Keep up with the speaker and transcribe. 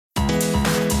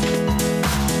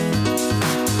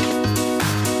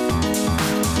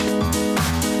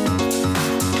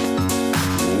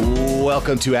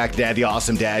Welcome to Act Dad, the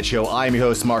Awesome Dad Show. I'm your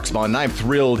host, Mark Spawn, and I'm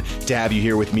thrilled to have you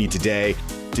here with me today.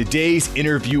 Today's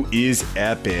interview is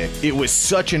epic. It was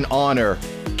such an honor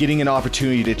getting an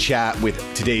opportunity to chat with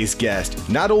today's guest.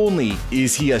 Not only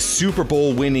is he a Super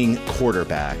Bowl winning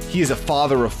quarterback, he is a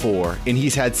father of four, and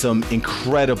he's had some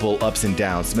incredible ups and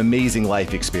downs, some amazing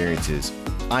life experiences.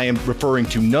 I am referring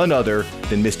to none other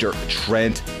than Mr.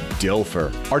 Trent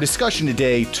Dilfer. Our discussion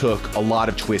today took a lot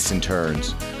of twists and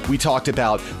turns. We talked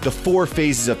about the 4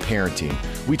 phases of parenting.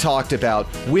 We talked about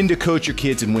when to coach your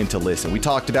kids and when to listen. We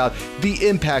talked about the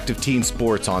impact of team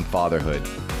sports on fatherhood.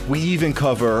 We even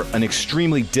cover an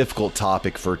extremely difficult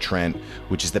topic for Trent,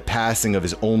 which is the passing of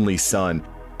his only son.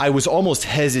 I was almost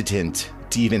hesitant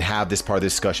to even have this part of the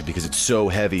discussion because it's so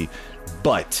heavy,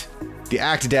 but the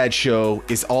Act Dad Show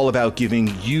is all about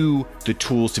giving you the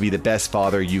tools to be the best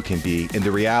father you can be. And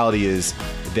the reality is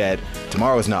that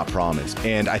tomorrow is not promised.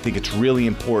 And I think it's really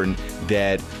important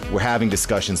that we're having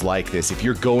discussions like this. If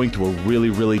you're going through a really,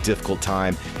 really difficult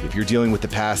time, if you're dealing with the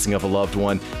passing of a loved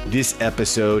one, this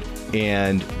episode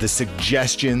and the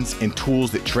suggestions and tools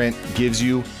that Trent gives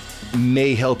you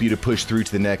may help you to push through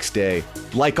to the next day.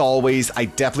 Like always, I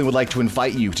definitely would like to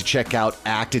invite you to check out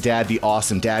Act Dad, the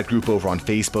Awesome Dad group over on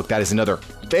Facebook. That is another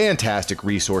fantastic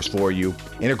resource for you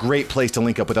and a great place to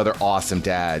link up with other awesome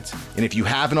dads. And if you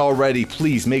haven't already,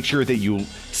 please make sure that you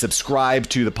subscribe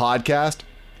to the podcast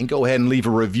and go ahead and leave a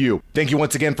review. Thank you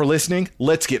once again for listening.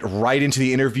 Let's get right into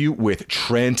the interview with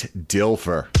Trent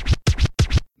Dilfer.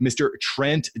 Mr.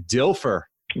 Trent Dilfer.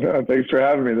 Yeah, thanks for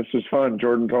having me. This was fun.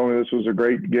 Jordan told me this was a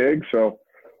great gig, so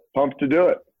pumped to do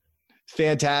it.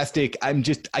 Fantastic. I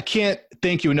can't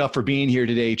thank you enough for being here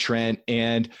today, Trent.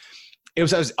 And I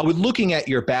was looking at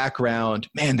your background.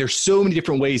 Man, there's so many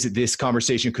different ways that this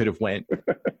conversation could have went,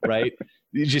 right?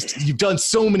 You've done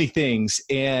so many things.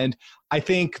 And I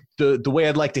think the way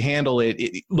I'd like to handle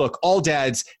it, look, all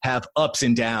dads have ups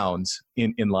and downs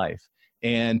in life.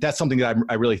 And that's something that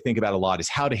I really think about a lot, is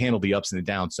how to handle the ups and the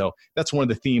downs. So that's one of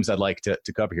the themes I'd like to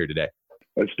cover here today.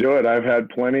 Let's do it. I've had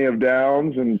plenty of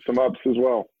downs and some ups as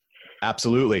well.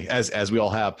 Absolutely, as we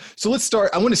all have. So let's start.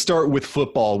 I want to start with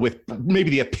football, with maybe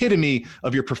the epitome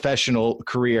of your professional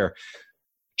career.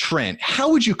 Trent, how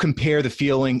would you compare the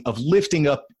feeling of lifting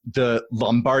up the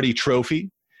Lombardi Trophy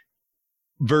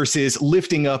versus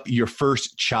lifting up your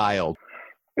first child?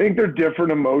 I think they're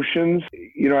different emotions.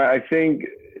 I think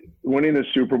winning the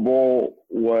Super Bowl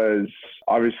was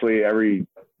obviously every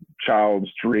child's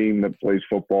dream that plays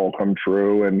football come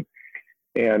true. And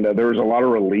there was a lot of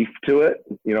relief to it.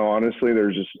 Honestly,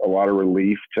 there's just a lot of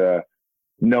relief to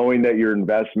knowing that your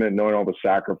investment, knowing all the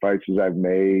sacrifices I've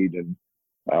made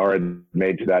or had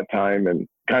made to that time, and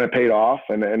kind of paid off.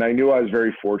 And I knew I was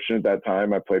very fortunate at that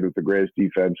time. I played with the greatest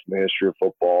defense in the history of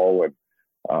football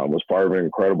and was part of an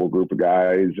incredible group of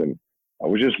guys. And it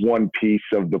was just one piece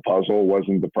of the puzzle,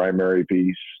 wasn't the primary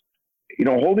piece.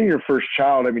 Holding your first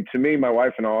child, to me, my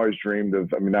wife and I always dreamed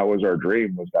of, that was our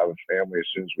dream, was to have a family as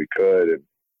soon as we could.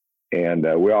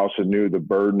 And we also knew the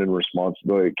burden and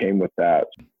responsibility that came with that.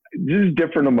 Just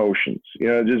different emotions,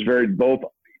 just both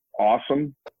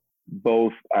awesome.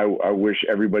 Both I wish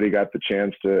everybody got the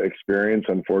chance to experience.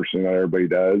 Unfortunately, not everybody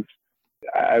does.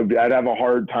 I'd have a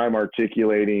hard time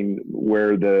articulating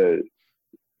where those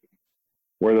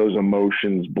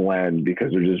emotions blend,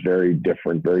 because they're just very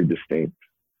different, very distinct.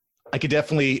 I could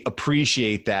definitely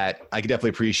appreciate that.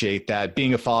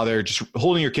 Being a father, just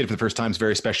holding your kid for the first time is a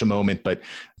very special moment, but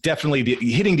definitely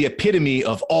hitting the epitome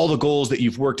of all the goals that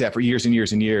you've worked at for years and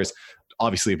years and years,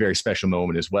 obviously a very special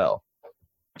moment as well.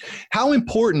 How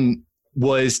important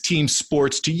was team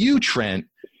sports to you, Trent,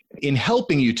 in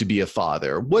helping you to be a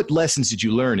father? What lessons did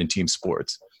you learn in team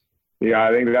sports? Yeah,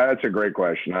 I think that's a great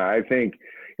question. I think,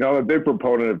 I'm a big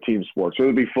proponent of team sports, whether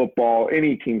it be football,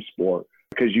 any team sport,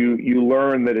 because you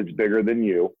learn that it's bigger than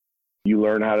you. You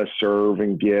learn how to serve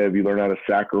and give. You learn how to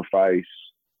sacrifice.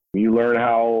 You learn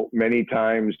how many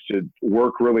times to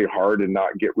work really hard and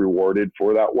not get rewarded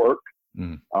for that work.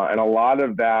 And a lot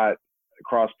of that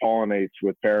cross-pollinates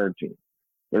with parenting.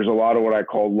 There's a lot of what I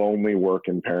call lonely work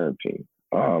in parenting,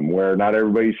 where not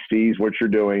everybody sees what you're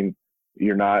doing.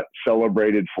 You're not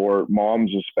celebrated for it,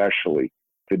 moms especially.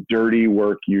 The dirty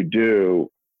work you do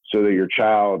so that your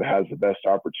child has the best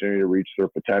opportunity to reach their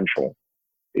potential.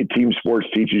 Team sports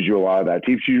teaches you a lot of that.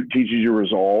 Teaches you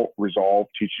resolve,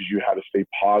 teaches you how to stay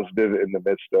positive in the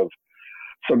midst of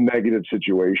some negative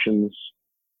situations,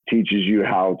 teaches you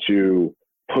how to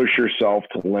push yourself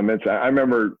to limits. I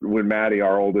remember when Maddie,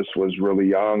 our oldest, was really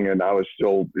young, and I was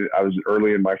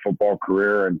early in my football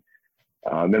career, and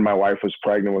then my wife was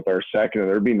pregnant with our second, and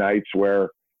there'd be nights where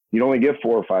you only get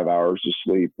 4 or 5 hours of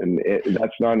sleep. And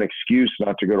that's not an excuse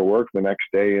not to go to work the next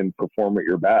day and perform at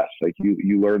your best. Like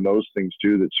you learn those things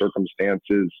too, that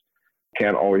circumstances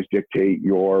can't always dictate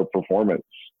your performance.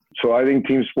 So I think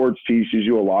team sports teaches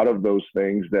you a lot of those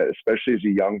things that, especially as a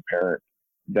young parent,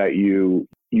 that you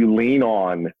lean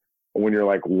on when you're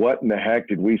like, what in the heck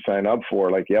did we sign up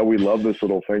for? Like, yeah, we love this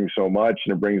little thing so much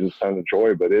and it brings us tons of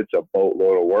joy, but it's a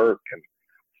boatload of work.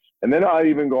 And then I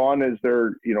even go on as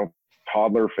their,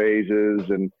 toddler phases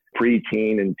and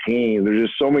preteen and teen. There's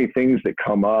just so many things that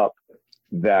come up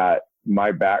that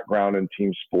my background in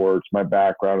team sports, my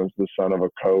background as the son of a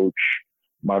coach,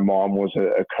 my mom was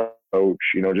a coach,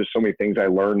 just so many things I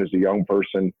learned as a young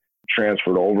person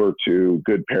transferred over to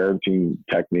good parenting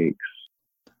techniques.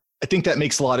 I think that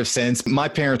makes a lot of sense. My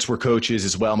parents were coaches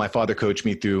as well. My father coached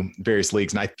me through various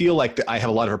leagues, and I feel like I have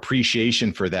a lot of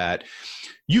appreciation for that.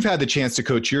 You've had the chance to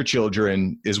coach your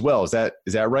children as well. Is that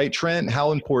right, Trent?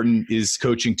 How important is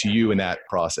coaching to you in that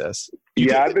process?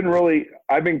 I've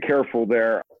been careful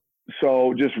there.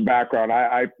 So just for background,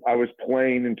 I was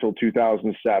playing until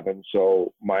 2007.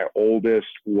 So my oldest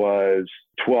was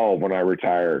 12 when I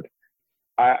retired.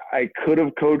 I could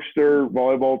have coached their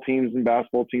volleyball teams and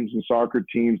basketball teams and soccer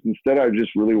teams. Instead, I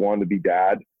just really wanted to be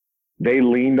dad. They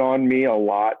leaned on me a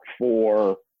lot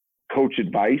for coach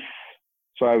advice.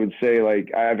 So I would say,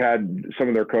 like, I've had some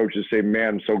of their coaches say,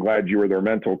 man, I'm so glad you were their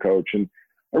mental coach. And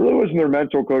I really wasn't their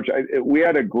mental coach. We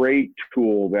had a great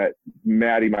tool that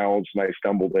Maddie, my oldest, and I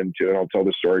stumbled into. And I'll tell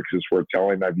the story because it's worth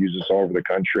telling. I've used this all over the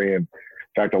country. And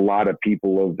in fact, a lot of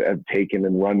people have taken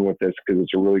and run with this because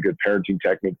it's a really good parenting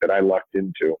technique that I lucked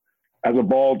into. As a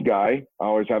bald guy, I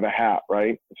always have a hat,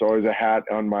 right? It's always a hat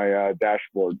on my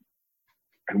dashboard.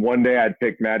 And one day I'd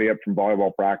picked Maddie up from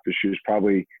volleyball practice. She was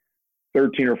probably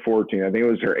 13 or 14. I think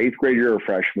it was her 8th grade year or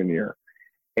freshman year.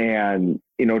 And,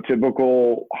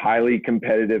 typical highly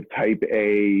competitive type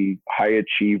A, high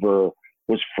achiever,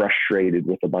 was frustrated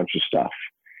with a bunch of stuff.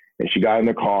 And she got in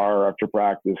the car after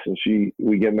practice and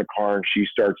we get in the car and she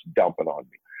starts dumping on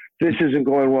me. This isn't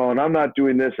going well. And I'm not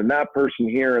doing this and that person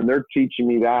here. And they're teaching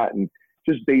me that and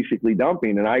just basically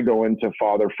dumping. And I go into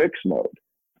father fix mode.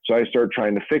 So I start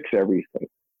trying to fix everything.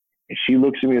 And she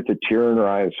looks at me with a tear in her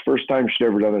eyes. First time she'd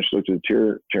ever done this, she looked at a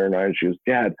tear in her eyes. She goes,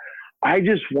 Dad, I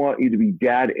just want you to be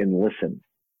dad and listen.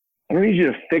 I don't need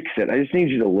you to fix it. I just need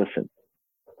you to listen.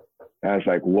 And I was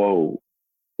like, whoa,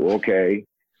 okay.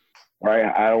 All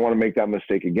right, I don't want to make that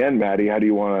mistake again, Maddie. How do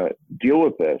you want to deal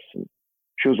with this? And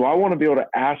she goes, well, I want to be able to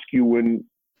ask you when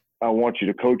I want you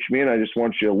to coach me, and I just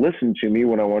want you to listen to me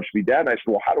when I want you to be dad. And I said,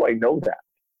 well, how do I know that?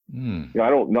 I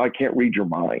don't know. I can't read your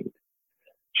mind.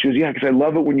 She goes, yeah, because I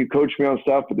love it when you coach me on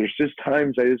stuff, but there's just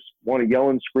times I just want to yell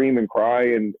and scream and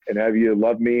cry and have you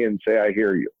love me and say, I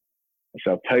hear you.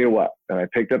 So I'll tell you what. And I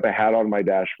picked up a hat on my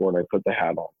dashboard and I put the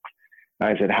hat on. And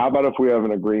I said, how about if we have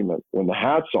an agreement? When the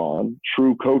hat's on,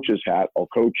 true coach's hat, I'll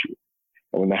coach you.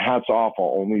 And when the hat's off,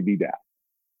 I'll only be dad.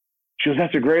 She goes,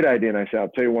 that's a great idea. And I said, I'll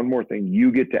tell you one more thing.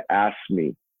 You get to ask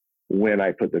me when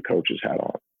I put the coach's hat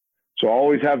on. So I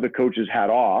always have the coach's hat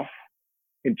off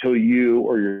until you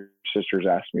or your sisters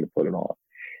ask me to put it on.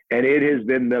 And it has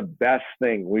been the best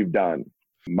thing we've done,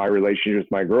 my relationship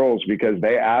with my girls, because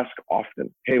they ask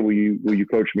often, hey, will you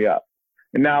coach me up?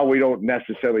 And now we don't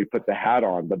necessarily put the hat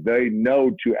on, but they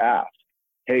know to ask,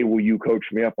 hey, will you coach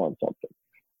me up on something?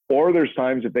 Or there's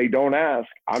times if they don't ask,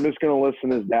 I'm just going to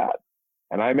listen as dad.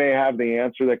 And I may have the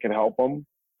answer that can help them.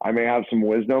 I may have some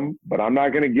wisdom, but I'm not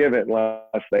going to give it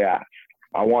unless they ask.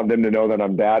 I want them to know that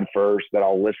I'm dad first, that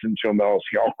I'll listen to them, that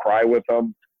I'll cry with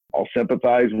them, I'll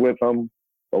sympathize with them.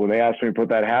 But when they ask me to put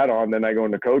that hat on, then I go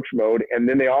into coach mode. And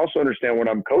then they also understand when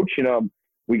I'm coaching them,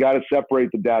 we got to separate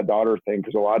the dad-daughter thing,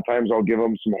 because a lot of times I'll give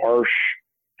them some harsh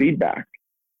feedback.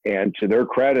 And to their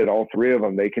credit, all three of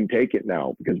them, they can take it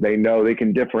now because they know they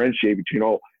can differentiate between,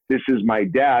 oh, this is my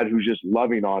dad who's just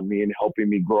loving on me and helping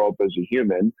me grow up as a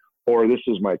human, or this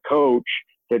is my coach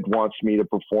that wants me to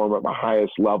perform at my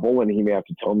highest level, and he may have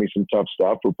to tell me some tough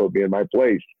stuff or put me in my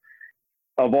place.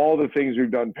 Of all the things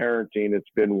we've done parenting, it's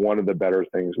been one of the better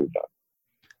things we've done.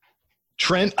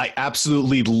 Trent, I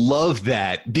absolutely love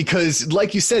that because,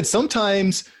 like you said,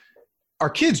 sometimes our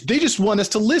kids, they just want us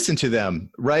to listen to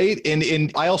them, right?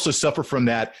 And I also suffer from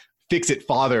that fix-it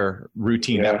father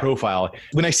routine, that profile.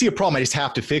 When I see a problem, I just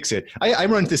have to fix it. I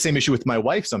run into the same issue with my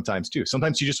wife sometimes too.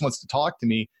 Sometimes she just wants to talk to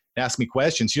me, ask me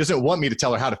questions. She doesn't want me to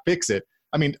tell her how to fix it.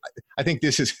 I mean, I think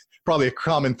this is probably a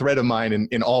common thread of mine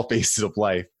in all phases of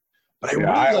life. But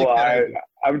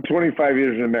I'm 25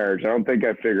 years in marriage. I don't think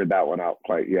I figured that one out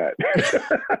quite yet.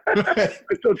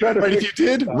 I'm still trying to if you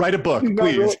did, write a book,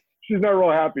 please. She's not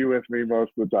real happy with me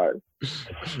most of the time.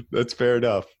 That's fair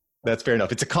enough. That's fair enough.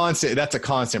 That's a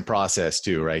constant process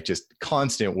too, right? Just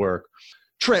constant work.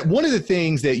 Trent, one of the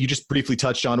things that you just briefly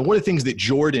touched on, and one of the things that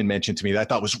Jordan mentioned to me that I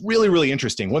thought was really, really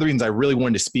interesting, one of the reasons I really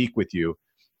wanted to speak with you,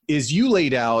 is you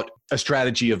laid out a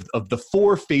strategy of the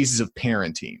 4 phases of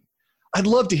parenting. I'd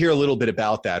love to hear a little bit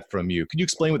about that from you. Could you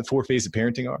explain what the 4 phases of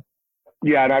parenting are?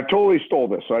 Yeah, and I've totally stole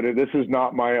this. This is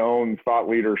not my own thought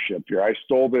leadership here. I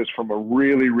stole this from a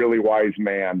really, really wise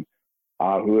man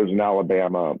who lives in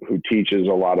Alabama, who teaches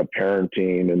a lot of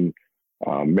parenting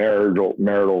and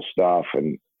marital stuff.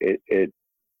 And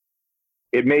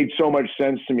it made so much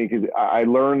sense to me because I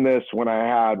learned this when I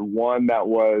had one that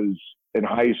was in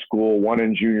high school, one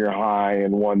in junior high,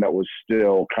 and one that was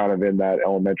still kind of in that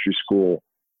elementary school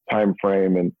time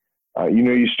frame. And,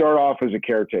 you start off as a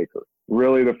caretaker.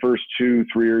 Really, the first 2-3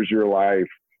 years of your life,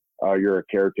 you're a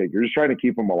caretaker. You're just trying to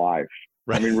keep them alive.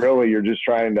 Right. I mean, really, you're just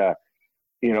trying to,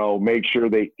 make sure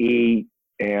they eat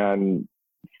and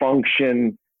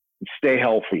function, stay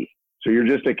healthy. So you're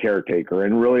just a caretaker.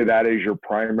 And really that is your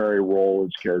primary role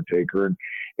as caretaker.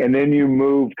 And then you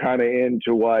move kind of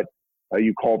into what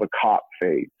you call the cop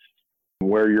phase,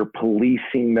 where you're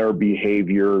policing their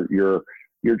behavior.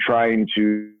 You're trying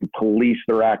to police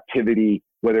their activity,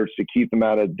 whether it's to keep them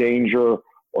out of danger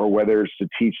or whether it's to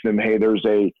teach them, hey, there's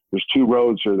 2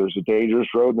 roads here. There's a dangerous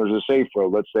road and there's a safe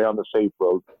road. Let's stay on the safe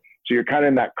road. So you're kind of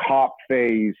in that cop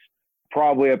phase,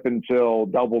 probably up until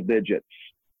double digits.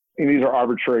 And these are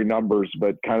arbitrary numbers,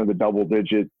 but kind of the double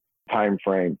digit time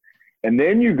frame. And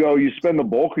then you spend the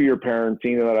bulk of your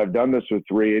parenting, and that I've done this with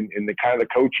 3, in the kind of the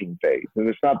coaching phase. And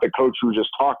it's not the coach we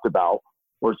just talked about,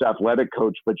 or it's athletic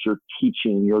coach, but you're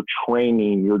teaching, you're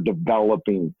training, you're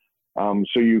developing.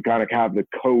 So you kind of have the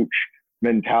coach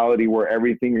mentality where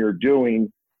everything you're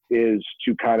doing is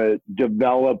to kind of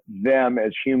develop them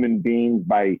as human beings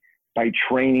by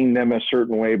training them a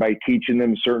certain way, by teaching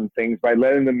them certain things, by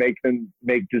letting them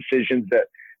make decisions that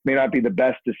may not be the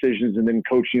best decisions, and then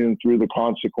coaching them through the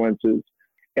consequences.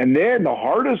 And then the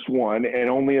hardest one, and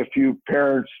only a few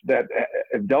parents that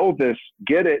have dealt with this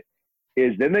get it,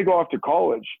 is then they go off to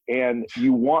college and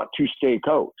you want to stay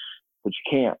coach, but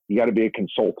you can't. You got to be a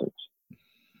consultant.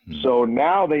 Mm-hmm. So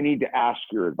now they need to ask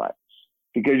your advice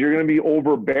because you're going to be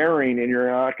overbearing and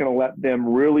you're not going to let them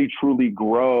really, truly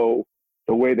grow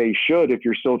the way they should if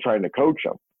you're still trying to coach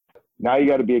them. Now you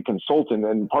got to be a consultant,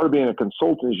 and part of being a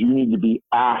consultant is you need to be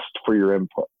asked for your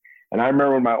input. And I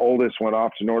remember when my oldest went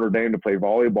off to Notre Dame to play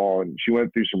volleyball, and she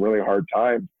went through some really hard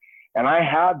times, and I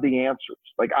had the answers.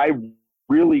 Like, I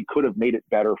really could have made it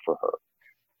better for her,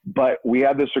 but we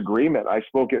had this agreement. I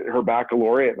spoke at her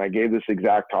baccalaureate and I gave this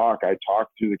exact talk. I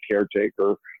talked to the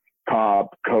caretaker,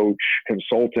 cop, coach,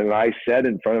 consultant, and I said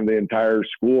in front of the entire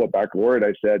school at baccalaureate,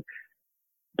 I said,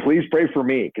 please pray for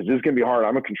me because this is going to be hard.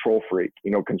 I'm a control freak.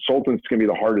 Consultant's going to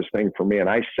be the hardest thing for me. And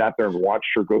I sat there and watched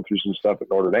her go through some stuff at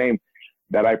Notre Dame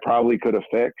that I probably could have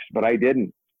fixed, but I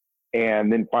didn't.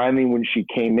 And then finally, when she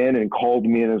came in and called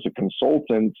me in as a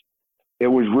consultant, it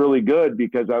was really good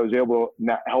because I was able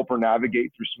to help her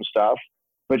navigate through some stuff,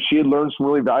 but she had learned some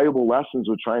really valuable lessons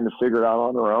with trying to figure it out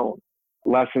on her own.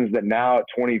 Lessons that now at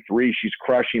 23, she's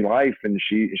crushing life, and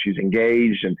she's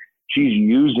engaged, and she's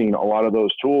using a lot of those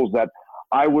tools that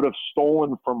I would have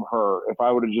stolen from her if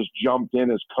I would have just jumped in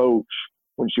as coach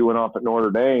when she went off at Notre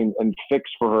Dame and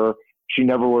fixed for her. She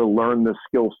never would have learned this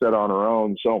skill set on her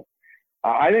own. So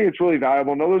I think it's really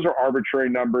valuable. No, those are arbitrary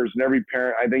numbers, and every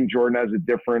parent, I think Jordan has a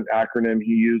different acronym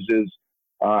he uses.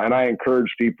 And I encourage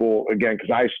people, again,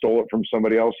 because I stole it from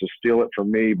somebody else, to steal it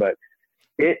from me, but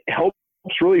it helps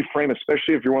really frame,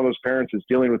 especially if you're one of those parents that's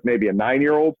dealing with maybe a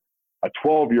 9-year-old, a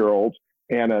 12-year-old,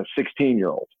 and a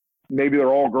 16-year-old. Maybe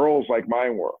they're all girls like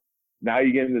mine were. Now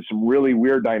you get into some really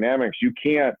weird dynamics. You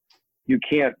can't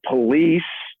police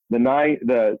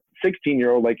the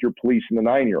 16-year-old like you're policing the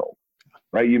 9-year-old,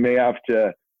 right? You may have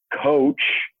to coach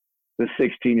the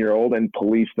 16-year-old and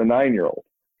police the 9-year-old.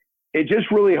 It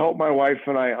just really helped my wife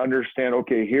and I understand,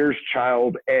 okay, here's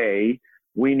child A.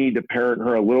 We need to parent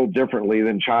her a little differently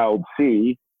than child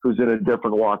C, who's in a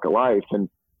different walk of life. And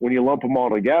when you lump them all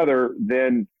together,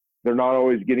 then they're not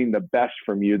always getting the best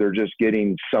from you. They're just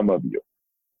getting some of you.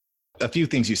 A few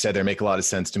things you said there make a lot of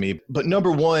sense to me. But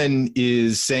number one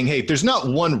is saying, hey, there's not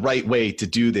one right way to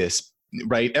do this,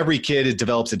 right? Every kid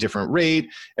develops at a different rate.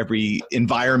 Every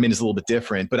environment is a little bit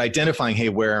different. But identifying, hey,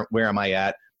 where am I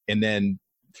at? And then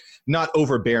not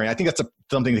overbearing. I think that's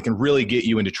something that can really get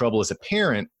you into trouble as a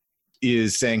parent,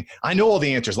 is saying, I know all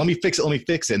the answers. Let me fix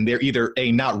it. And they're either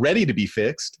A, not ready to be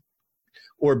fixed,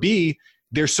 or B,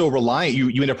 they're so reliant,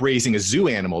 you end up raising a zoo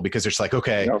animal because it's like,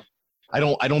 okay, yep. I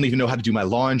don't even know how to do my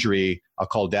laundry. I'll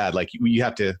call dad. Like, you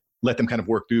have to let them kind of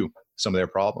work through some of their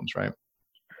problems, right?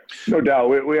 No doubt.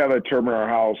 We have a term in our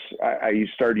house. I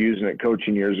started using it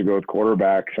coaching years ago with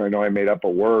quarterbacks. I know I made up a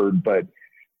word, but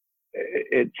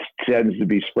it tends to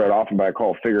be spread often by, I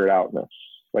call figure it outness.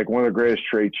 Like one of the greatest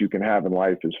traits you can have in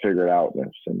life is figure it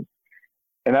outness. And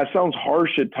that sounds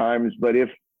harsh at times, but if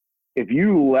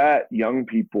you let young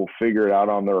people figure it out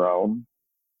on their own,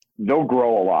 they'll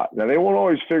grow a lot. Now, they won't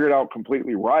always figure it out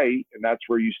completely right, and that's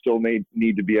where you still need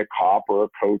to be a cop or a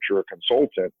coach or a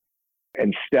consultant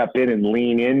and step in and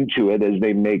lean into it as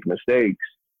they make mistakes.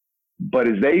 But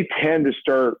as they tend to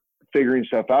start figuring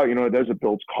stuff out, it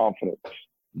builds confidence.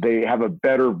 They have a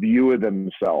better view of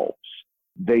themselves.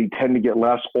 They tend to get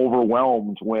less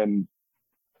overwhelmed when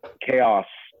chaos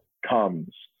comes.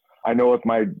 I know with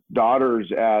my daughters,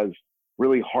 as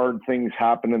really hard things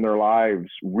happen in their lives,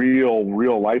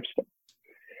 real life stuff,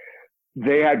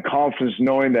 they had confidence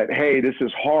knowing that, hey, this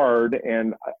is hard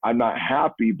and I'm not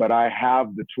happy, but I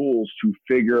have the tools to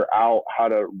figure out how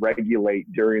to regulate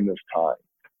during this time,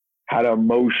 how to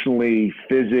emotionally,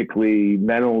 physically,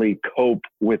 mentally cope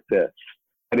with this.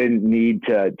 I didn't need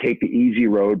to take the easy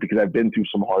road because I've been through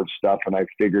some hard stuff and I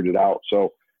figured it out.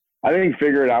 So I think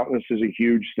figure it outness is a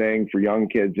huge thing for young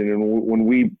kids. And when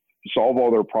we solve all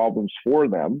their problems for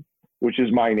them, which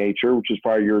is my nature, which is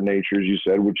probably your nature, as you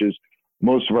said, which is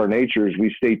most of our natures,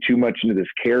 we stay too much into this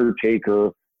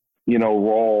caretaker,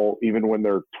 role, even when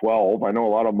they're 12. I know a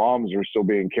lot of moms are still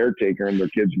being caretaker and their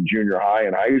kids in junior high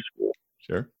and high school.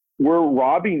 Sure. We're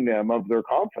robbing them of their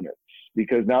confidence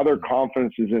because now their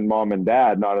confidence is in mom and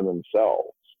dad, not in themselves.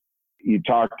 You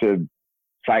talk to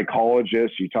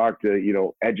psychologists, you talk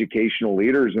to, educational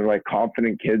leaders, and like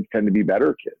confident kids tend to be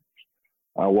better kids.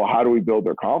 Well, how do we build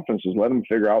their confidence? Is let them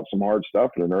figure out some hard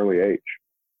stuff at an early age.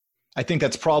 I think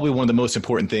that's probably one of the most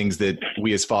important things that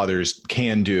we as fathers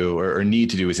can do or need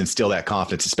to do is instill that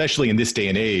confidence, especially in this day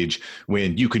and age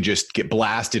when you can just get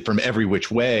blasted from every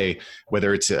which way,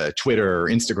 whether it's Twitter or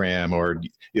Instagram or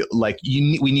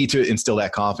we need to instill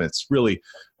that confidence. Really,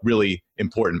 really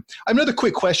important. I have another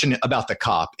quick question about the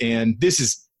cop, and this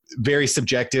is very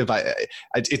subjective.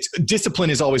 It's discipline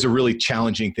is always a really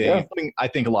challenging thing. Yeah. Something I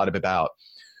think a lot about.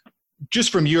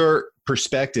 Just from your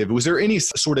perspective, was there any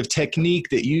sort of technique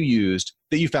that you used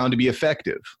that you found to be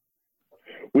effective?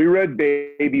 We read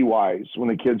Baby Wise when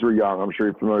the kids were young. I'm sure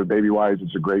you're familiar with Baby Wise.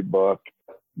 It's a great book.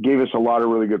 Gave us a lot of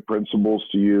really good principles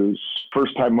to use.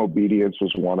 First time obedience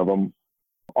was one of them.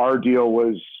 Our deal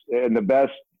was, and the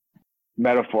best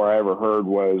metaphor I ever heard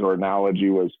was, or analogy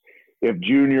was, if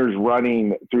Junior's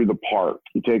running through the park,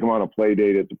 you take him on a play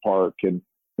date at the park, and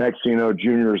next thing you know,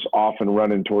 Junior's off and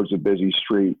running towards a busy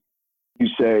street. You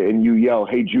say, and you yell,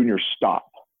 "Hey, Junior, stop."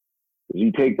 Does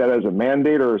he take that as a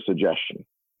mandate or a suggestion?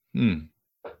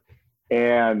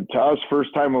 And to us,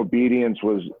 first time obedience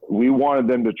was, we wanted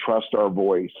them to trust our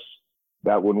voice,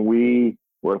 that when we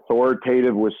were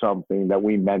authoritative with something, that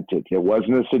we meant it. It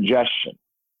wasn't a suggestion.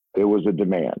 It was a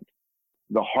demand.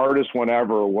 The hardest one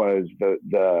ever was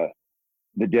the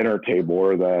dinner table,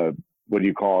 or the, what do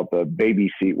you call it, the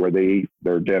baby seat where they eat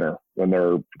their dinner when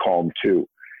they're calm too.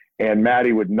 And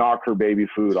Maddie would knock her baby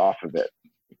food off of it.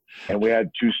 And we had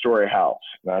a 2-story house.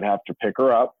 And I'd have to pick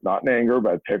her up, not in anger,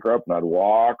 but I'd pick her up and I'd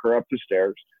walk her up the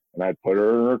stairs and I'd put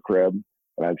her in her crib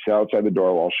and I'd sit outside the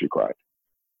door while she cried.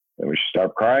 And when she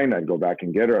stopped crying, I'd go back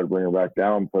and get her. I'd bring her back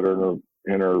down, put her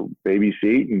in her baby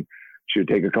seat, and she would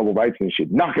take a couple bites and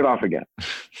she'd knock it off again.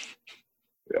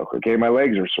 Okay, my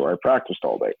legs are sore. I practiced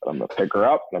all day. But I'm going to pick her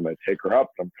up and I'm going to take her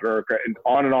up and I'm put her, and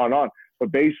on and on and on.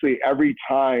 But basically, every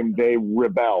time they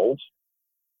rebelled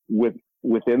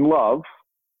within love,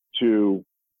 to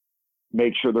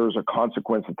make sure there was a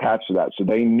consequence attached to that. So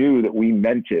they knew that we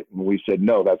meant it when we said,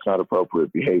 no, that's not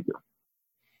appropriate behavior.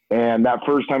 And that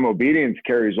first time obedience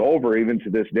carries over even to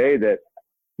this day, that,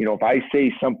 if I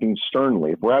say something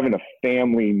sternly, if we're having a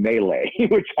family melee,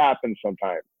 which happens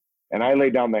sometimes, and I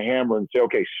lay down the hammer and say,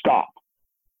 okay, stop.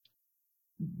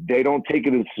 They don't take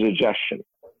it as a suggestion.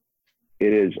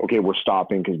 It is, okay, we're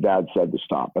stopping because Dad said to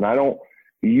stop. And I don't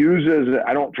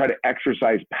try to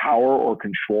exercise power or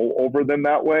control over them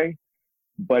that way,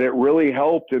 but it really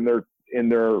helped in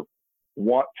their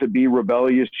want to be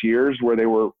rebellious years where they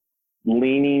were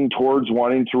leaning towards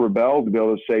wanting to rebel, to be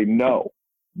able to say, no,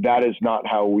 that is not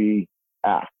how we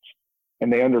act.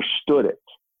 And they understood it.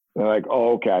 They're like,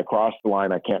 oh, okay, I crossed the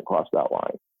line. I can't cross that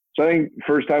line. So I think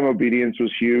first time obedience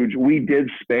was huge. We did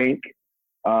spank,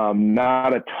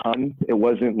 not a ton. It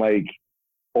wasn't like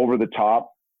over the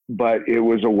top, but it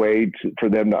was a way for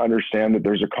them to understand that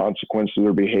there's a consequence to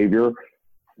their behavior.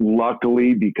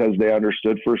 Luckily, because they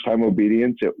understood first time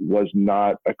obedience, it was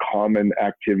not a common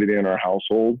activity in our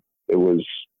household. It was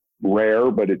rare,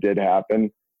 but it did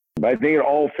happen. But I think it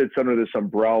all fits under this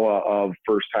umbrella of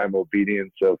first-time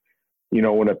obedience of,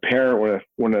 when a parent,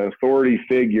 when an authority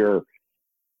figure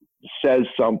says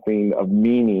something of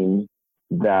meaning,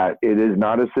 that it is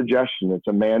not a suggestion, it's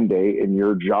a mandate. And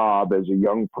your job as a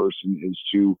young person is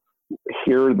to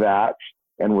hear that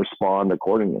and respond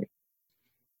accordingly.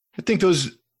 I think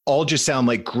those all just sound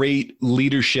like great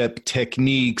leadership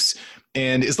techniques.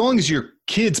 And as long as your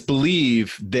kids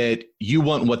believe that you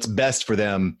want what's best for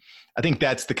them, I think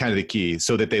that's the kind of the key,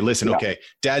 so that they listen. Yeah. Okay,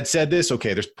 Dad said this.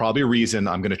 Okay, there's probably a reason.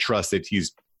 I'm going to trust that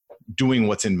he's doing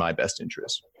what's in my best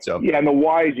interest. So yeah, and the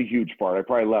why is a huge part. I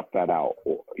probably left that out.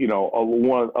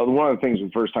 One of the things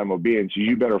with first-time obedience is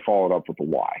you better follow it up with the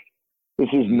why. This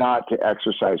is not to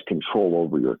exercise control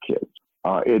over your kids.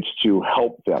 It's to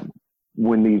help them.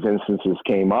 When these instances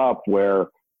came up where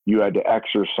you had to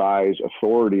exercise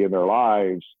authority in their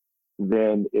lives,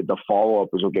 then the follow-up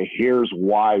is, okay, here's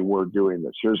why we're doing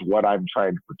this. Here's what I'm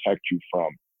trying to protect you from.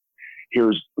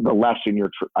 Here's the lesson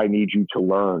I need you to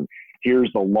learn.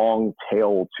 Here's the long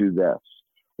tail to this.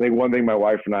 I think one thing my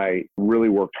wife and I really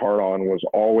worked hard on was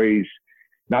always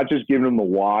not just giving them the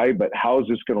why, but how is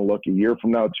this going to look a year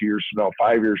from now, 2 years from now,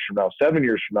 5 years from now, 7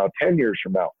 years from now, 10 years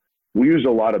from now. We use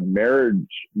a lot of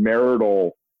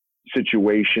marital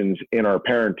situations in our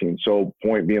parenting. So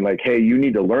point being like, hey, you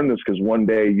need to learn this because one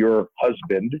day your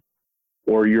husband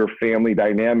or your family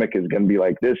dynamic is going to be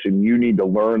like this, and you need to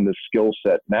learn the skill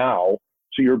set now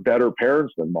so you're better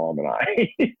parents than Mom and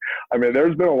I. I mean,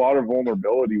 there's been a lot of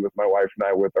vulnerability with my wife and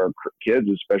I with our kids,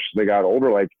 especially as they got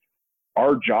older. Like,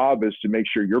 our job is to make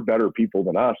sure you're better people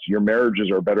than us. Your marriages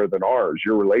are better than ours.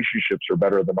 Your relationships are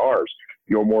better than ours.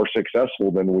 You're more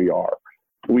successful than we are.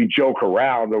 We joke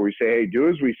around, or we say, hey, do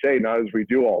as we say, not as we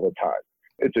do all the time.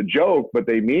 It's a joke, but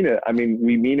they mean it. I mean,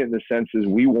 we mean it in the sense is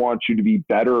we want you to be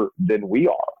better than we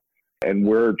are. And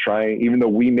we're trying, even though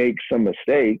we make some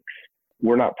mistakes,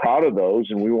 we're not proud of those.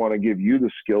 And we want to give you the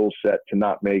skill set to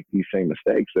not make these same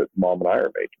mistakes that Mom and I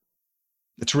are making.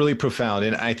 It's really profound.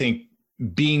 And I think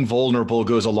being vulnerable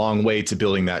goes a long way to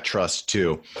building that trust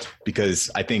too, because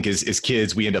I think as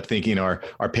kids, we end up thinking our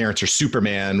parents are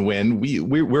Superman when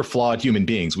we're flawed human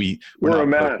beings. We're not a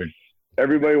mess. perfect.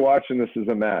 Everybody watching this is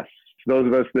a mess. Those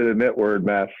of us that admit we're a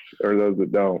mess, or those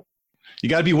that don't. You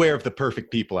got to be aware of the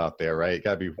perfect people out there, right? You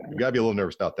got to be a little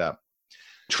nervous about that.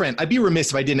 Trent, I'd be remiss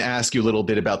if I didn't ask you a little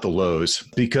bit about the lows,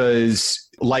 because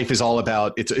life is all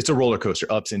about, it's a roller coaster,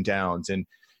 ups and downs. And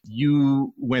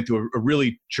you went through a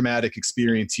really traumatic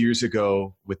experience years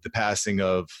ago with the passing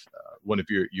of one of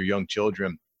your young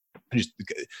children.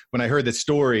 When I heard that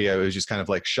story, I was just kind of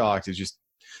like shocked. It's just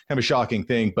kind of a shocking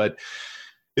thing, but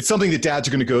it's something that dads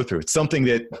are going to go through. It's something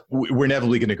that we're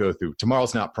inevitably going to go through.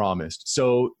 Tomorrow's not promised.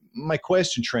 So my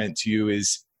question, Trent, to you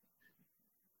is,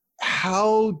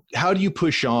 how do you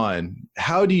push on?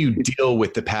 How do you deal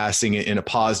with the passing in a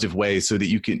positive way so that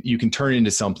you can turn into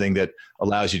something that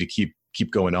allows you to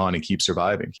keep going on and keep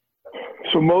surviving?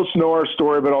 So most know our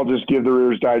story, but I'll just give the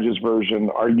Reader's Digest version.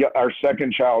 Our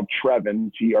second child,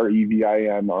 Trevin,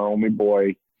 Trevin, our only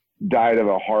boy, died of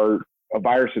a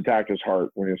virus attacked his heart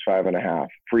when he was 5.5.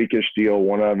 Freakish deal.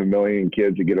 1 out of a million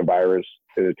kids that get a virus,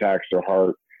 it attacks their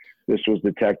heart. This was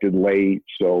detected late.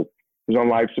 So he was on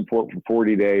life support for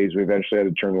 40 days. We eventually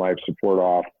had to turn life support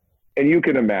off. And you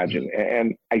can imagine,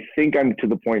 and I think I'm to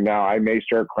the point now, I may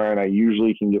start crying. I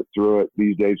usually can get through it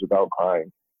these days without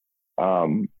crying.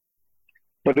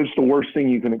 But it's the worst thing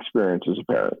you can experience as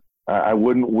a parent. I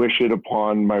wouldn't wish it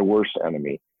upon my worst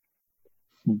enemy.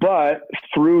 But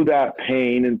through that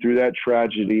pain and through that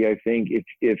tragedy, I think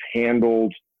if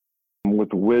handled with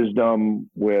wisdom,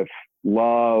 with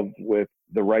love, with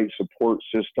the right support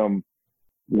system,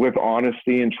 with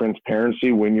honesty and transparency,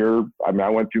 I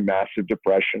went through massive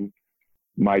depression.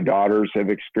 My daughters have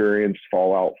experienced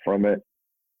fallout from it,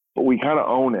 but we kind of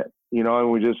own it,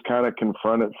 and we just kind of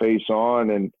confront it face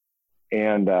on,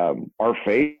 and our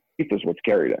faith is what's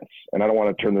carried us. And I don't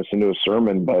want to turn this into a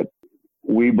sermon, but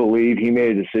we believe he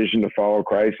made a decision to follow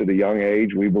Christ at a young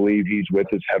age. We believe he's with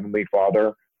his heavenly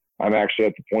Father. I'm actually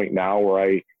at the point now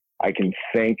where I can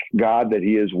thank God that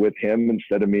he is with him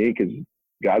instead of me, because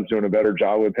God's doing a better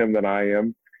job with him than I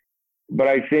am. But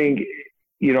I think,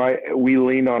 we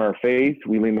leaned on our faith.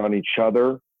 We leaned on each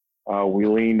other. We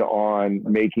leaned on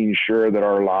making sure that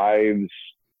our lives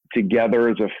together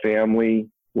as a family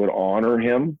would honor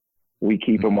him. We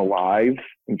keep him alive.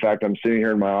 In fact, I'm sitting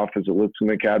here in my office at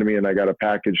Lipscomb Academy, and I got a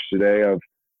package today of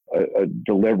a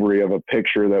delivery of a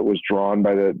picture that was drawn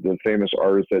by the famous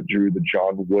artist that drew the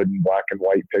John Wooden black and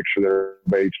white picture that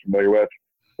everybody's familiar with.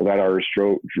 Well, that artist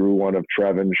drew one of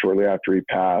Trevin shortly after he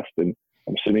passed. And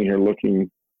I'm sitting here looking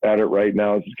at it right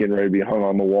now. It's getting ready to be hung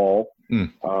on the wall.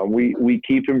 We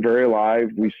keep him very alive.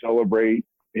 We celebrate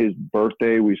his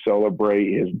birthday. We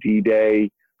celebrate his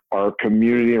D-Day, our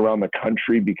community around the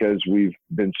country, because we've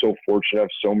been so fortunate to have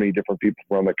so many different people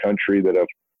around the country that have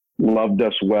loved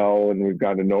us well and we've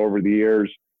gotten to know over the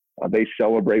years. They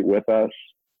celebrate with us.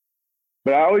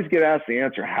 But I always get asked the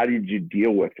answer, how did you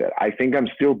deal with it? I think I'm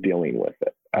still dealing with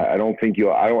it. I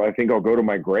think I'll go to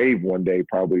my grave one day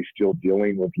probably still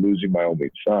dealing with losing my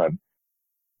only son.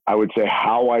 I would say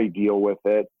how I deal with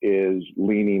it is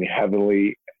leaning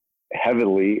heavily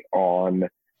on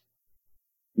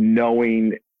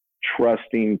knowing,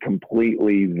 trusting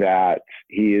completely that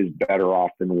he is better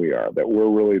off than we are, that we're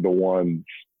really the ones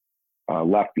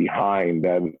left behind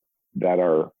that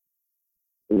are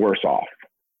worse off,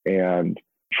 and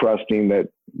trusting that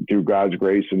through God's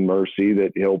grace and mercy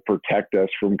that he'll protect us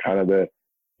from kind of the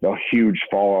huge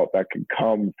fallout that could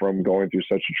come from going through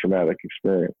such a traumatic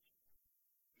experience.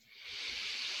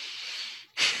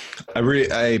 I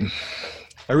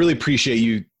really appreciate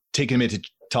you taking a minute to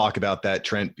talk about that,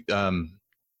 Trent. I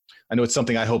know it's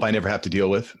something I hope I never have to deal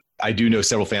with. I do know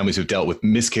several families who've dealt with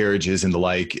miscarriages and the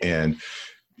like, and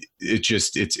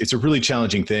it's a really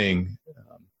challenging thing.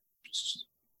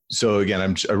 So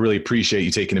again, I really appreciate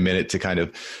you taking a minute to kind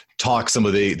of talk some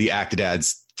of the active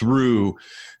dads through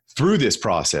this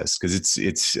process, because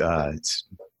it's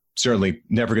certainly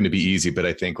never going to be easy. But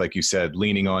I think, like you said,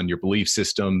 leaning on your belief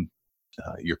system,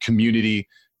 your community,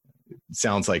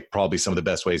 sounds like probably some of the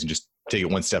best ways, and just take it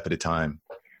one step at a time.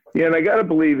 Yeah, and I got to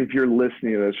believe if you're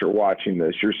listening to this or watching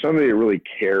this, you're somebody that really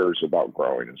cares about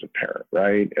growing as a parent,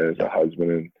 right? As a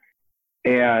husband.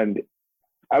 And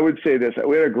I would say this,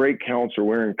 we had a great counselor.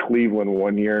 We were in Cleveland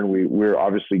one year, and we were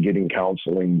obviously getting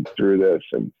counseling through this.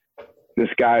 And this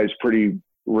guy is pretty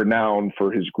renowned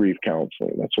for his grief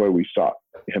counseling. That's why we sought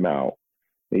him out.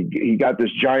 He got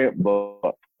this giant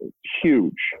book,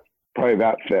 huge, probably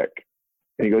that thick.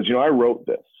 And he goes, I wrote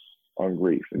this on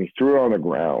grief. And he threw it on the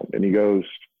ground, and he goes,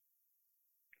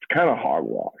 it's kind of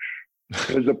hogwash,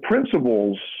 because the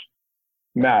principles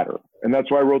matter. And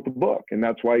that's why I wrote the book. And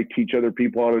that's why I teach other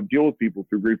people how to deal with people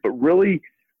through grief. But really,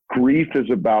 grief is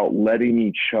about letting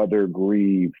each other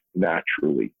grieve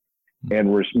naturally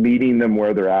and meeting them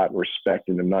where they're at,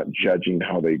 respecting them, not judging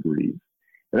how they grieve.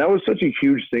 And that was such a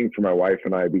huge thing for my wife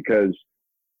and I, because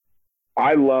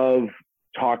I love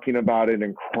talking about it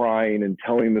and crying and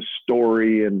telling the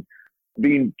story and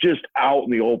being just out in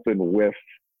the open with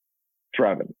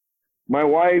Trevin. My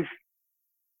wife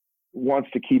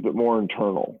wants to keep it more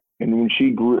internal. And when she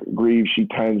grieves, she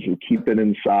tends to keep it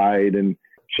inside, and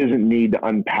she doesn't need to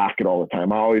unpack it all the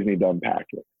time. I always need to unpack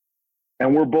it.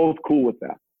 And we're both cool with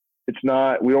that.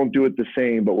 We don't do it the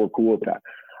same, but we're cool with that.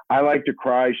 I like to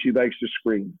cry. She likes to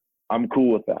scream. I'm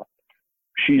cool with that.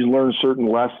 She's learned certain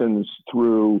lessons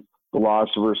through the loss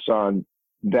of her son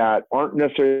that aren't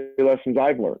necessarily lessons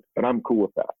I've learned, but I'm cool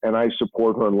with that. And I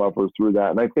support her and love her through that.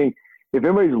 And I think if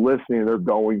anybody's listening and they're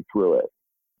going through it,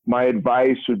 my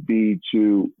advice would be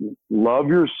to love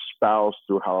your spouse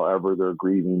through however they're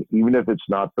grieving, even if it's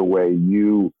not the way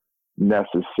you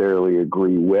necessarily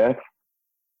agree with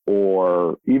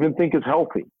or even think is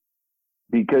healthy.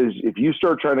 Because if you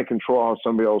start trying to control how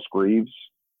somebody else grieves,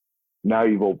 now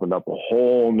you've opened up a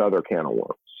whole nother can of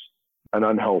worms, an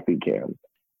unhealthy can.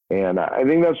 And I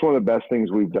think that's one of the best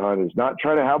things we've done, is not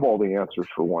try to have all the answers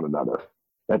for one another.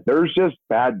 That there's just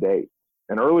bad days.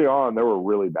 And early on, there were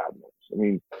really bad ones. I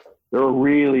mean, there were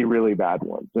really, really bad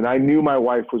ones. And I knew my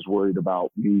wife was worried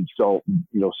about me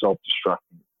self-destructing,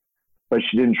 but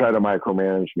she didn't try to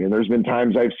micromanage me. And there's been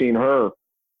times I've seen her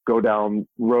go down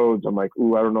roads. I'm like,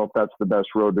 ooh, I don't know if that's the best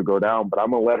road to go down, but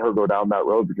I'm going to let her go down that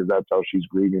road because that's how she's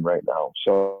grieving right now.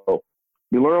 So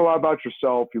you learn a lot about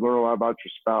yourself. You learn a lot about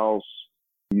your spouse.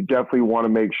 You definitely want to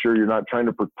make sure you're not trying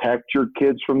to protect your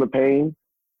kids from the pain,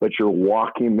 but you're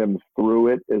walking them through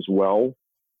it as well,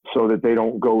 so that they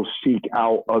don't go seek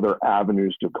out other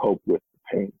avenues to cope with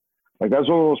the pain. Like, that's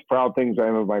one of the most proud things I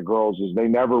am of my girls, is they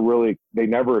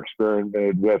never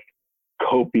experimented with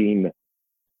coping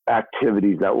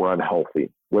activities that were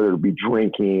unhealthy, whether it be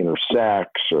drinking or sex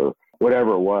or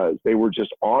whatever it was. They were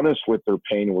just honest with their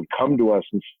pain and would come to us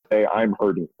and say, I'm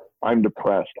hurting, I'm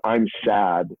depressed, I'm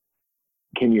sad.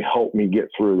 Can you help me get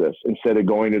through this? Instead of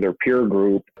going to their peer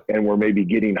group and we're maybe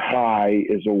getting high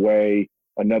as a way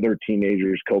another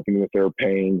teenager is coping with their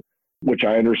pain, which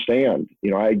I understand.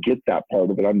 I get that part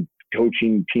of it. I'm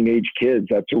coaching teenage kids.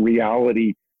 That's a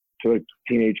reality to what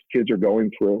teenage kids are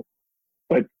going through.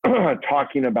 But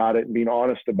talking about it and being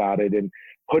honest about it and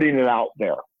putting it out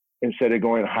there instead of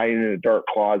going hiding in a dark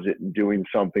closet and doing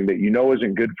something that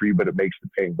isn't good for you, but it makes the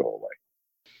pain go away.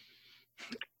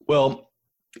 Well,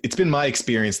 it's been my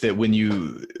experience that when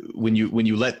you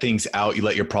let things out, you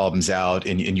let your problems out,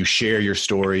 and you share your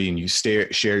story and you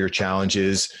share your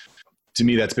challenges. To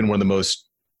me, that's been one of the most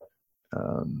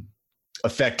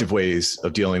effective ways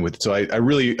of dealing with it. So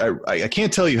I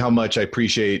can't tell you how much I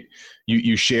appreciate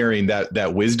you sharing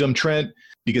that wisdom, Trent,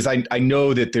 because I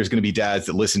know that there's going to be dads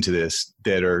that listen to this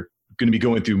that are going to be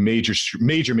going through major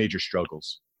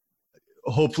struggles.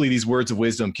 Hopefully these words of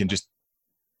wisdom can just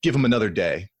give them another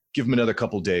day, give them another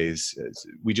couple days.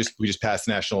 We just passed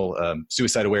National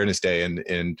Suicide Awareness Day,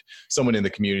 and someone in the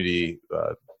community,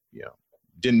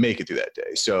 didn't make it through that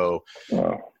day. So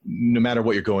no matter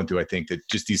what you're going through, I think that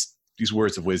just these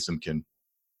words of wisdom can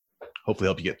hopefully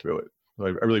help you get through it. So I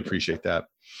really appreciate that.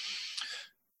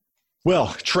 Well,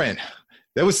 Trent,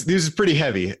 this is pretty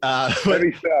heavy.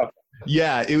 Heavy stuff.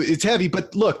 Yeah, it's heavy,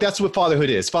 but look, that's what fatherhood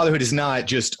is. Fatherhood is not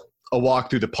just a walk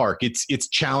through the park. It's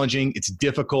challenging, it's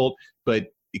difficult,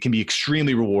 but it can be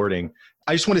extremely rewarding.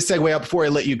 I just want to segue out before I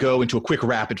let you go into a quick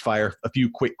rapid fire, a few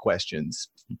quick questions.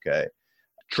 Okay.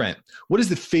 Trent, what is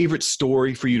the favorite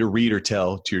story for you to read or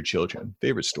tell to your children?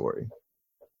 Favorite story?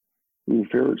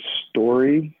 Favorite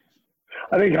story?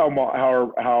 I think how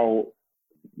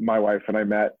my wife and I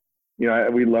met.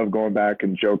 We love going back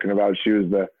and joking about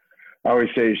it. I always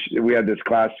say we had this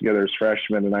class together as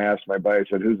freshmen, and I asked my buddy, I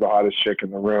said, "Who's the hottest chick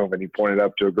in the room?" And he pointed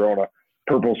up to a girl in a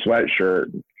purple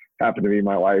sweatshirt. Happened to be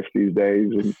my wife these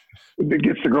days, and it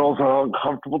gets the girls all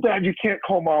uncomfortable. "Dad, you can't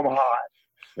call mom hot."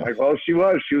 Like, well, she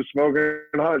was smoking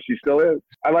hot. She still is.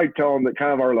 I like telling that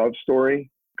kind of our love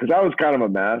story, because I was kind of a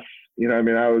mess.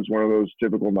 I was one of those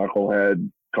typical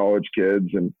knucklehead college kids,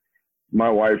 and my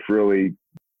wife and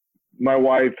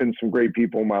some great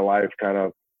people in my life kind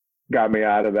of got me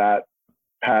out of that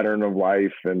pattern of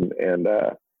life. And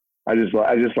I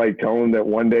just like telling them that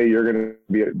one day you're going to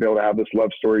be able to have this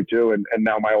love story too. And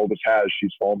now my oldest has.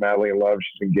 She's fallen madly in love.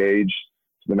 She's engaged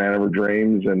to the man of her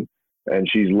dreams, and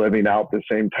she's living out the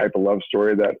same type of love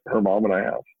story that her mom and I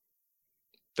have.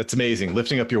 That's amazing.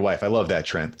 Lifting up your wife. I love that,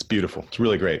 Trent. It's beautiful. It's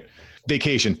really great.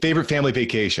 Vacation. Favorite family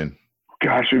vacation?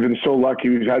 Gosh, we've been so lucky.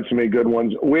 We've had so many good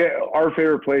ones. Our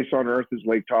favorite place on earth is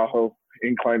Lake Tahoe,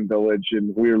 Incline Village,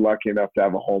 and we were lucky enough to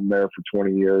have a home there for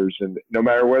 20 years. And no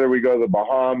matter whether we go to the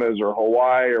Bahamas or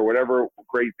Hawaii or whatever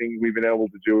great thing we've been able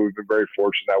to do, we've been very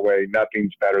fortunate that way.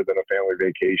 Nothing's better than a family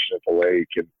vacation at the lake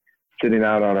and sitting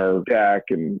out on our deck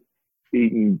and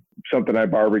eating something I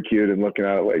barbecued and looking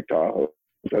out at Lake Tahoe.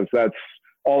 That's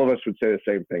all of us would say the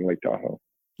same thing, Lake Tahoe.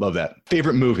 Love that.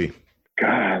 Favorite movie?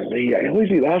 Golly, I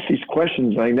always ask these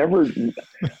questions. I'm going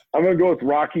to go with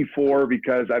Rocky IV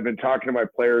because I've been talking to my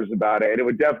players about it, and it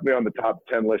would definitely be on the top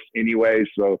 10 list anyway.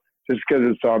 So just because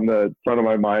it's on the front of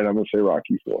my mind, I'm going to say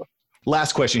Rocky IV.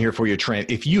 Last question here for you, Trent.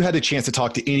 If you had the chance to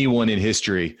talk to anyone in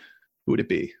history, who would it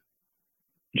be?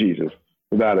 Jesus,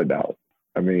 without a doubt.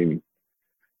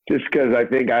 Just because I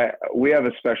think we have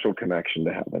a special connection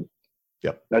to heaven.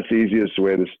 Yep. That's the easiest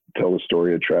way to tell the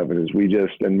story of Trevin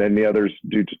is and many others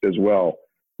do as well.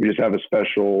 We just have a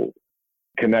special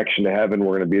connection to heaven.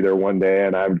 We're going to be there one day,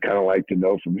 and I would kind of like to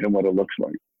know from him what it looks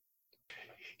like.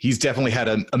 He's definitely had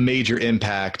a major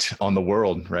impact on the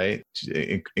world, right?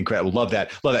 Incredible. Love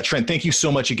that. Love that. Trent, thank you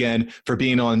so much again for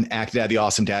being on Act Dad, the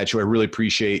Awesome Dad Show. I really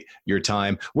appreciate your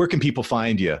time. Where can people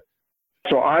find you?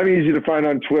 So I'm easy to find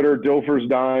on Twitter, Dilfer's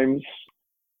Dimes.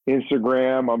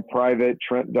 Instagram, I'm private,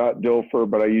 Trent.Dilfer,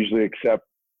 but I usually accept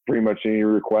pretty much any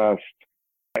request.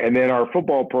 And then our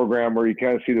football program, where you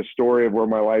kind of see the story of where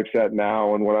my life's at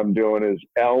now and what I'm doing, is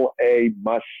LA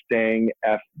Mustang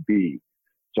FB.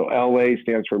 So LA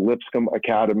stands for Lipscomb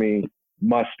Academy.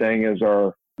 Mustang is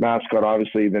our mascot,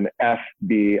 obviously, then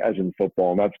FB as in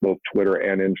football. And that's both Twitter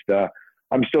and Insta.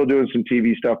 I'm still doing some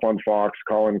TV stuff on Fox,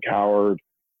 Colin Cowherd.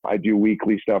 I do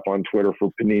weekly stuff on Twitter for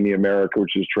Panini America,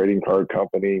 which is a trading card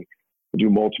company. I do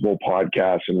multiple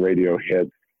podcasts and radio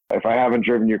hits. If I haven't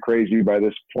driven you crazy by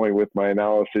this point with my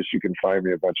analysis, you can find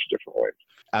me a bunch of different ways.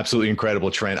 Absolutely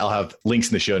incredible, Trent. I'll have links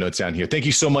in the show notes down here. Thank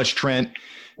you so much, Trent.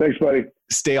 Thanks, buddy.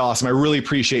 Stay awesome. I really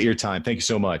appreciate your time. Thank you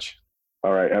so much.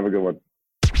 All right. Have a good one.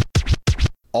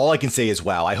 All I can say is,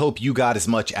 wow, I hope you got as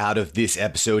much out of this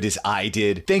episode as I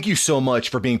did. Thank you so much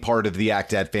for being part of the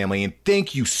Act Dad family. And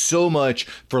thank you so much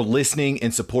for listening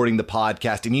and supporting the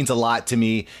podcast. It means a lot to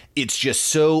me. It's just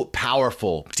so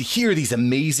powerful to hear these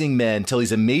amazing men tell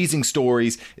these amazing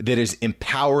stories that is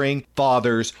empowering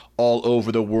fathers all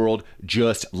over the world,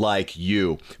 just like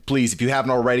you. Please, if you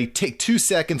haven't already, take 2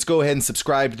 seconds, go ahead and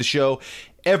subscribe to the show.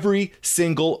 Every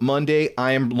single Monday,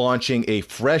 I am launching a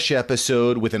fresh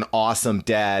episode with an awesome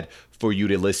dad for you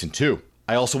to listen to.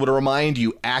 I also want to remind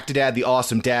you, Actadad, the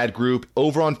Awesome Dad group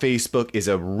over on Facebook is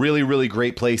a really, really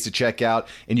great place to check out.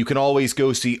 And you can always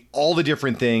go see all the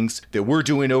different things that we're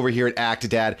doing over here at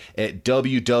Actadad at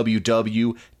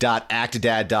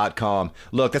www.actadad.com.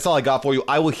 Look, that's all I got for you.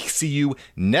 I will see you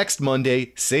next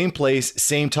Monday, same place,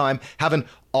 same time. Have an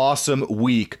awesome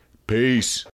week. Peace.